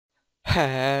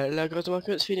Hello guys and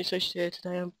welcome to phoenixHD here.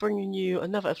 Today I'm bringing you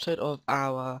another episode of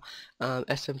our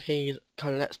SMP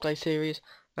kind of Let's Play series,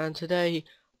 and today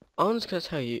I'm just going to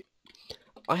tell you,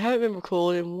 I haven't been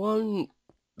recording one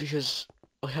because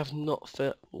I have not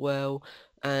fit well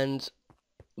and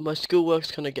my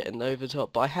schoolwork's kind of getting over the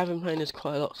top, but I have been playing this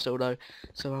quite a lot still though,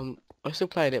 so I'm still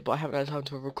playing it, but I haven't had time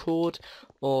to record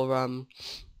or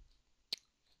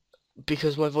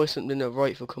because my voice hasn't been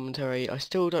right for commentary. I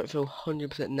still don't feel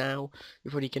 100% now.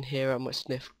 You probably can hear I might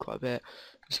sniff quite a bit.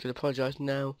 I'm just gonna apologise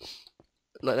now,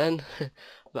 like then.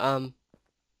 But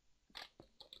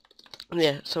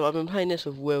yeah. So I've been playing this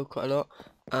with Will quite a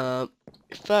lot.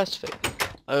 First thing,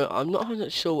 I'm not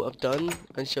 100% sure what I've done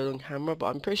and showed on camera, but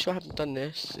I'm pretty sure I haven't done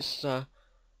this. This is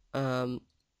what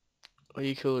do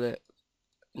you call it?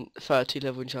 30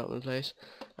 level enchantment place.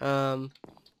 And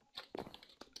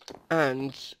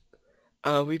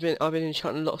I've been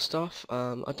enchanting a lot of stuff.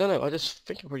 I don't know. I just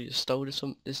think I probably just stole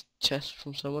this chest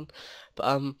from someone. But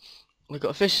I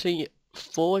got officially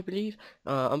 4, I believe.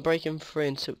 I'm breaking 3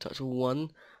 and silk touch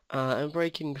 1. I'm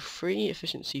breaking 3,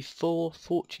 efficiency 4,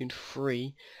 fortune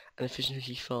 3, and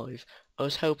efficiency 5. I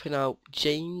was helping out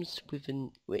James with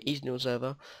his new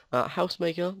server.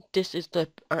 Housemaker. This is the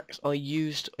axe I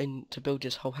used to build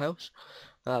this whole house.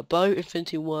 Bow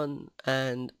infinity 1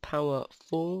 and power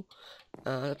 4.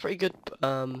 Pretty good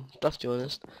stuff, to be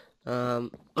honest.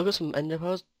 I've got some ender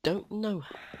pearls. Don't know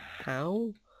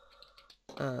how.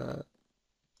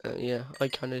 Yeah, I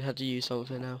kind of had to use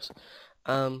something else.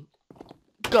 Got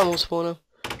more spawner.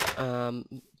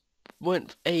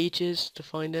 Went ages to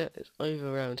find it. It's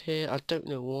over around here. I don't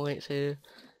know why it's here.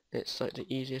 It's like the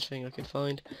easiest thing I could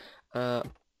find. Well,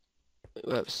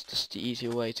 it's just the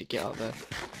easier way to get up there.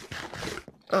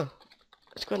 Oh,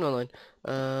 it's going online.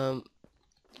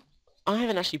 I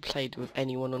haven't actually played with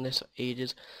anyone on this for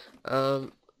ages.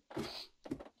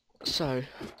 So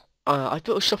I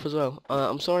built a shop as well.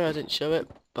 I'm sorry I didn't show it,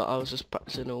 but I was just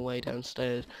practicing all the way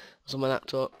downstairs. I was on my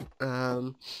laptop.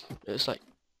 It was like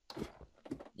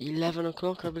 11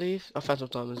 o'clock, I believe. I found some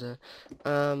diamonds there.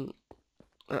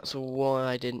 That's why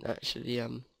I didn't actually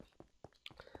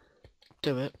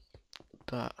do it.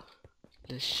 But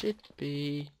there should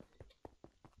be.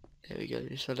 There we go.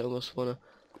 Just a little more spawner.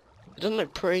 It doesn't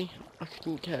look pretty. I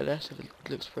couldn't care less if it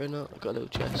looks pretty or not. I've got a little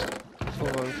chest.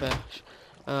 4 iron fish.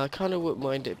 I kind of wouldn't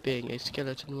mind it being a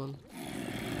skeleton one.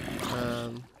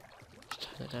 Just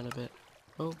turn it down a bit.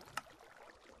 Oh.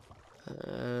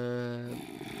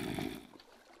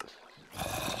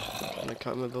 I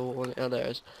can't remember what one. Oh, there it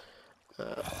is.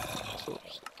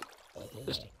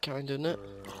 Just kind of it.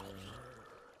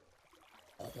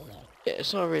 Yeah,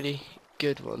 it's not a really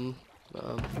good one.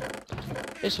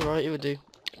 It's alright. It would do.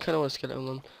 Kind of want a skeleton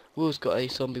one. Will's got a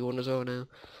zombie one as well now.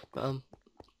 But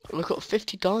I've got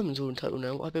 50 diamonds all in total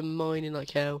now. I've been mining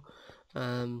like hell.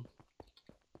 Well,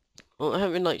 I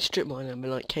haven't been like strip mining. I've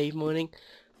been like cave mining.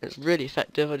 It's really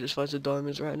effective. I just find some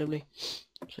diamonds randomly.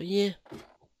 So yeah.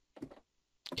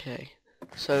 Okay.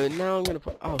 So now I'm gonna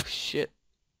put. Oh shit.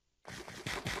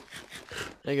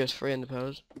 There goes 3 ender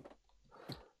pearls.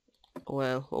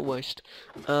 Wow, what a waste.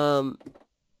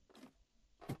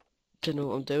 Don't know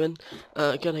what I'm doing.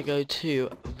 Gonna go to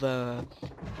the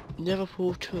Nether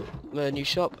portal, new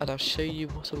shop, and I'll show you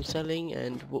what I'm selling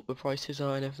and what the prices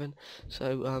are and everything.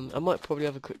 So I might probably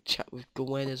have a quick chat with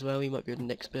Gwen as well. He might be on the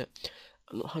next bit.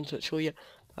 I'm not 100% sure yet.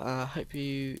 I hope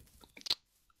you.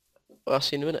 Well, I'll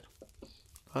see you in a minute.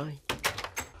 Bye.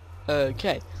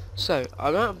 Okay, so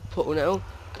I'm at the portal now,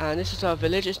 and this is our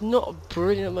village. It's not a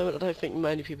brilliant moment. I don't think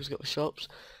many people's got the shops,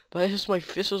 but this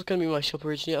was gonna be my shop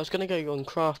originally. I was gonna go on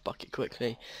Craft Bucket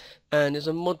quickly, and there's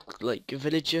a mod like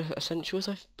Villager Essentials,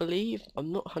 I believe.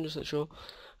 I'm not 100% sure.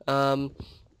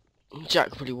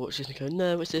 Jack probably watches and go,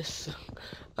 no, what's this?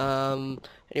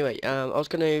 Anyway, I was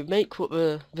gonna make what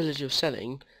the villager was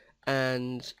selling,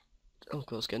 and oh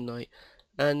god, it's getting night,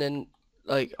 and then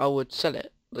like I would sell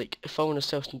it. Like if I want to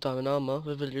sell some diamond armor,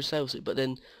 the villager sells it, but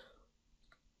then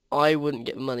I wouldn't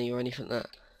get money or anything like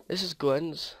that. This is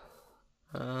Gwen's.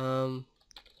 Don't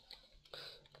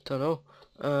know.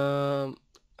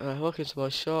 Welcome to my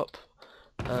shop.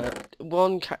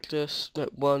 One cactus, no,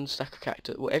 1 stack of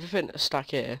cactus. Well, everything a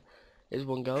stack here is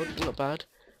 1 gold. Not bad.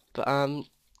 But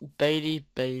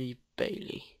Bailey.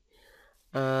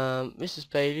 Mrs.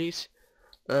 Bailey's.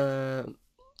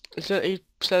 Instead of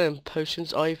selling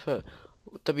potions, I put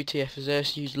WTF is there.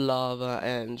 She used lava,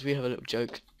 and we have a little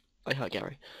joke. I heart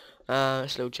Gary.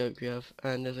 It's a little joke we have,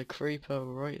 and there's a creeper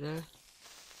right there.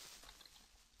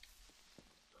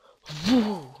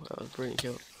 Woo! That was a brilliant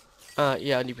kill.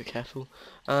 Yeah, I need to be careful.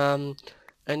 And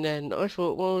then I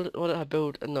thought, well, why don't I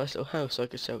build a nice little house so I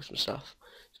could sell some stuff?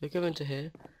 I go into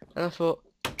here, and I thought,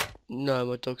 no,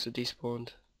 my dogs are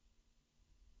despawned.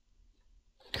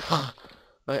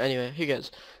 Right, anyway, who gets?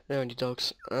 They're only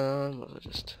dogs. I'll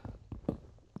just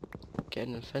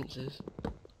getting the fences.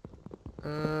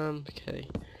 Okay.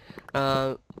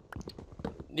 The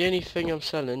only thing I'm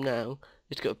selling now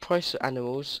is got a price of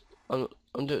animals. I'm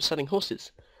selling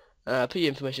horses. Put your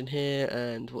information here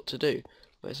and what to do.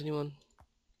 Wait, is anyone?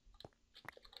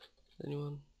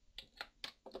 Anyone?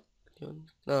 Anyone?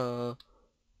 No.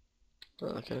 Oh,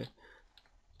 okay.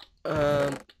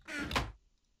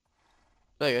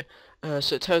 There you go.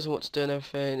 So it tells them what to do and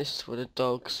everything. This is for the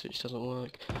dogs, which doesn't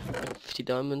work. 50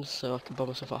 diamonds, so I can buy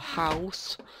myself a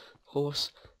horse.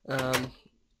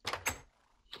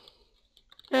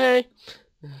 Hey.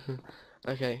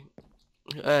 Okay.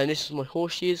 And this is my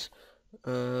horseshoes.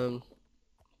 Pretty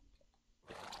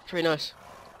nice.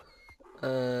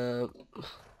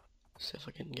 See if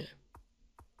I can get.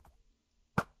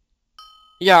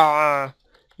 Yeah.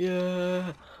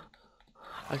 Yeah.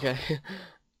 Okay.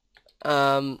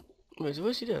 Wait, so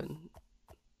what's he doing?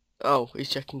 Oh, he's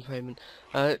checking payment.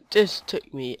 This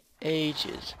took me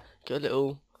ages. Got a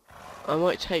little. I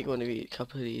might take a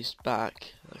couple of these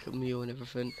back, like a mule and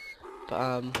everything.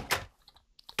 But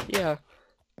yeah,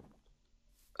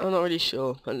 I'm not really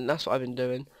sure, and that's what I've been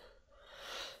doing.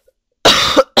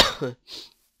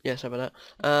 Yeah, sorry about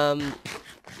that.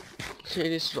 So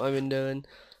this is what I've been doing.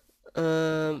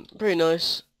 Pretty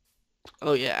nice.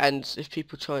 Oh yeah, and if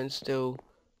people try and steal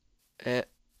it,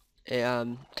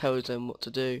 it tells them what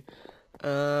to do.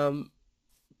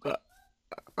 But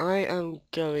I am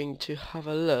going to have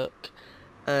a look,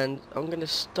 and I'm gonna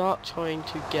start trying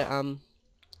to get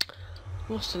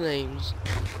what's the names?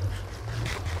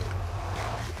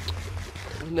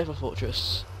 Nether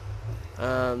Fortress.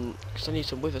 Because I need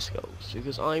some wither skulls,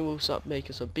 because I will start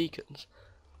making some beacons.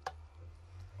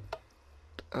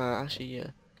 Actually,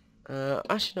 yeah.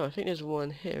 Actually, no, I think there's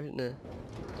one here, isn't there?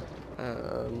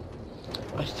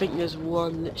 I think there's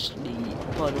one literally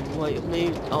by the right of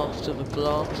me after the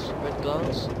glass, red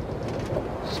glass.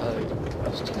 So,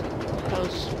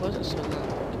 why is it so loud?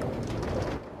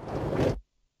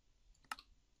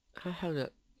 How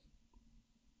that?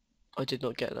 I did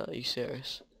not get that, are you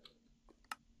serious?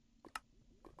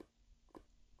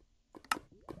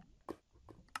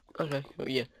 Okay, well,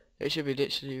 yeah, it should be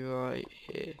literally right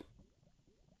here.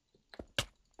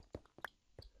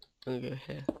 I'm gonna go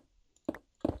here.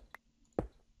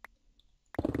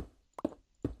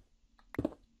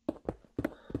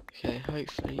 Okay,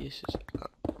 hopefully this is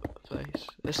up the place.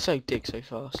 Let's so dig so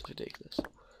fast, it's ridiculous.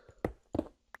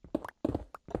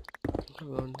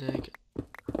 Come on, dig.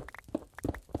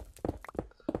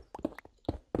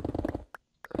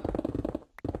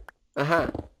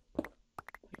 Aha!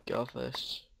 Go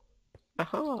first.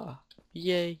 Aha!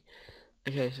 Yay!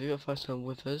 Okay, so we got to find some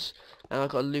withers, and I've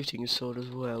got a looting sword as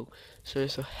well, so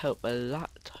this will help a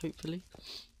lot, hopefully.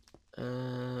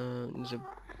 There's a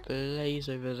blaze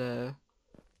over there.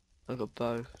 I've got a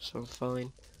bow, so I'm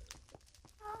fine.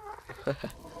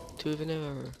 Two of an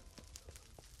arrow.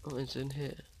 What is in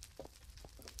here?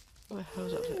 What the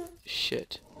hell's up there?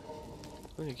 Shit.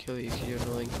 I'm gonna kill you because you're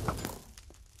annoying.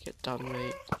 Get done,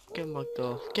 mate. Get mugged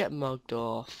off. Get mugged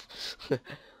off.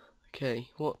 Okay,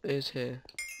 what is here?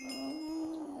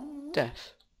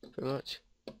 Death, pretty much.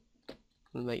 I'm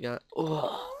gonna make that.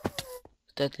 Oh,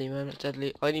 deadly, man. That's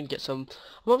deadly. I need to get some.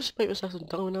 I might just make myself some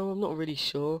dino. I'm not really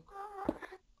sure.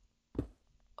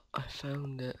 I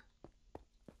found it.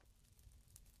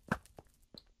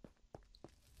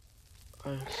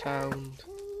 I found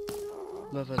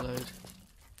Motherload.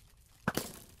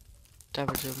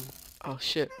 Damage them. Oh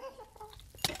shit.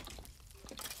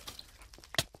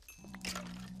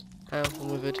 Ow, I'm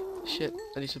withered. Shit,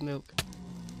 I need some milk.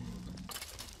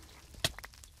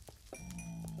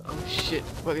 Oh shit,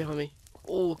 right behind me.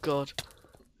 Oh god.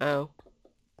 Ow.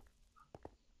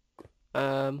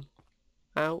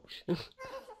 Ouch.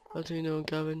 I don't know I'm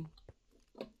going.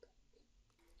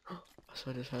 That's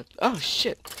what I just had. Oh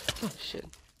shit! Oh shit.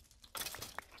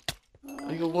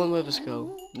 I got one wither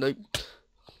skull. Nope.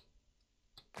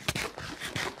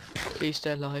 Please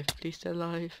stay alive. Please stay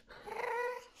alive.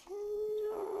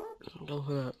 Go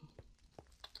for that.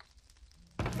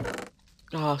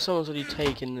 Ah, someone's already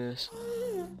taken this.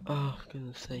 Oh, for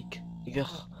goodness sake. Ugh.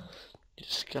 You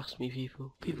disgust me,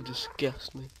 people. People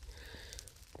disgust me.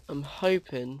 I'm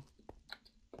hoping.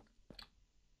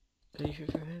 Anything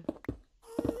through here?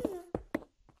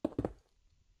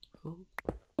 Oh.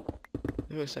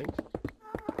 There was something.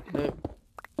 No.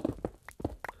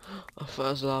 I thought it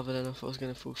was lava then, I thought I was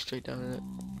going to fall straight down in it.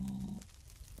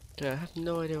 Okay, I have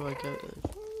no idea where I go then.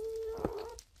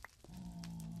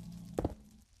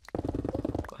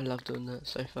 I love doing that,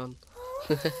 it's so fun.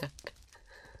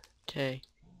 Okay,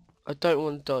 I don't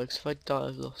want to die, because if I die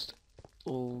I've lost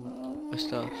all my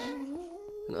stuff.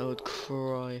 And I would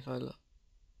cry if I look.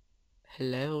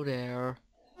 Hello there.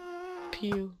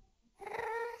 Pew.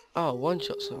 Oh, one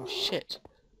shot some shit.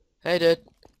 Hey dude.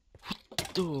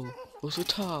 Ooh, also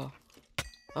tar.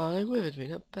 Oh, they withered me,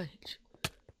 that bitch.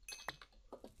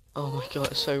 Oh my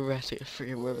god, it's so rare to get a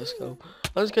freaking river skull.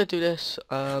 I'm just gonna do this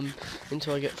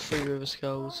until I get 3 river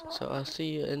skulls. So I'll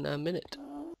see you in a minute.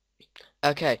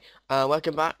 Okay,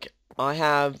 welcome back. I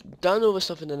have done all the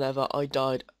stuff in the nether. I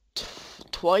died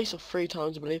twice or 3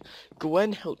 times, I believe.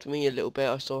 Gwen helped me a little bit.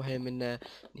 I saw him in there.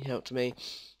 He helped me.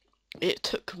 It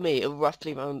took me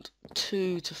roughly around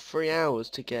 2 to 3 hours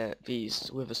to get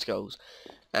these wither skulls.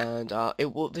 And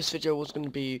this video was going to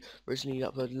be originally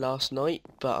uploaded last night,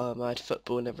 but I had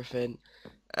football and everything,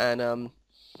 and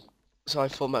so I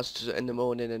thought I might do it in the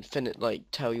morning and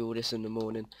tell you all this in the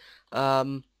morning.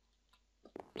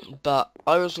 But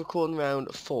I was recording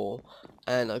around 4,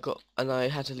 and I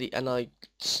had to leave, and I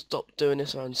stopped doing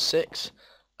this around 6.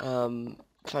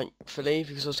 Thankfully,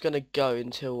 because I was going to go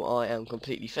until I am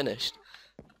completely finished.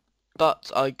 But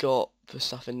I got the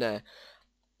stuff in there.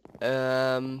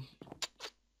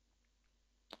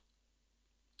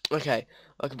 Okay,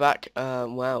 welcome back.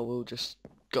 Wow, we'll just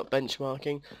got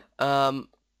benchmarking.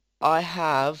 I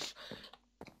have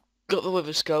got the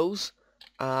wither skulls.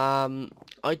 I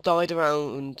died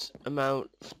around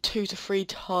 2 to 3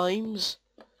 times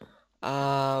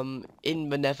in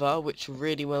the nether, which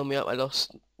really wound me up. I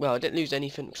didn't lose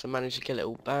anything because I managed to get it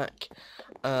all back.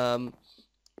 And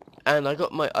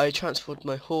I transferred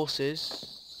my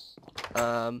horses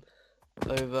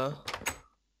over.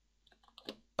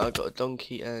 I got a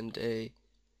donkey and a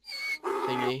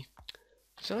thingy.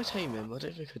 Did I tame him? I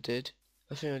don't think I did.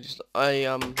 I think I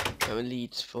got a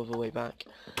leads for the way back.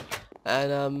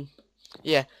 And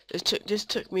yeah, this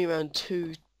took me around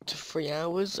 2 to 3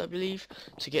 hours, I believe,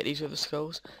 to get these wither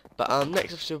skulls. But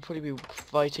next episode will probably be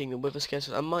fighting the wither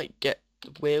skulls. I might get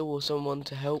Will or someone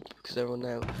to help because they're on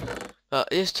now.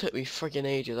 This took me friggin'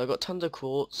 ages. I got tons of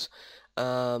quartz.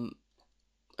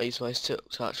 I used my silk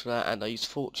touch for that, and I used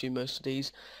fortune most of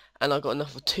these, and I got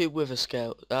enough for 2 wither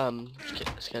skeletons.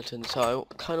 So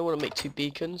I kind of want to make 2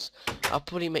 beacons. I'll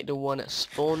probably make the one at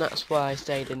spawn. That's why I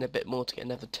stayed in a bit more to get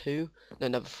another 3.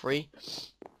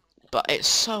 But it's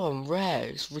so rare.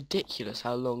 It's ridiculous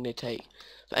how long they take.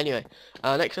 But anyway,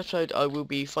 next episode I will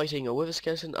be fighting a wither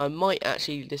skeleton. I might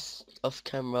actually, this off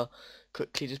camera,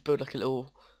 quickly just build like a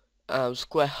little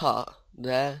square hut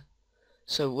there.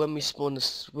 So when we spawn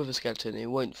this wither skeleton, it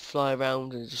won't fly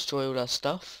around and destroy all our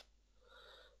stuff.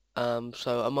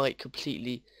 So I might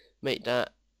completely make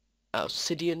that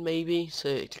obsidian maybe, so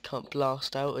it can't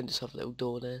blast out and just have a little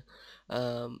door there.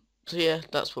 So yeah,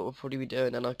 that's what we'll probably be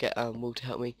doing, and I'll get Will to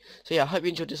help me. So yeah, I hope you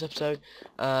enjoyed this episode.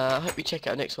 I hope you check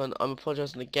out the next one. I'm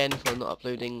apologising again for not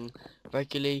uploading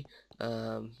regularly.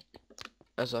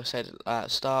 As I said at the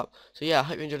start. So yeah, I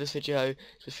hope you enjoyed this video.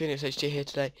 It's with phoenixHD here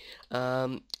today.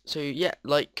 So yeah,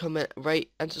 like, comment,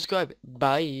 rate and subscribe.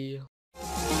 Bye.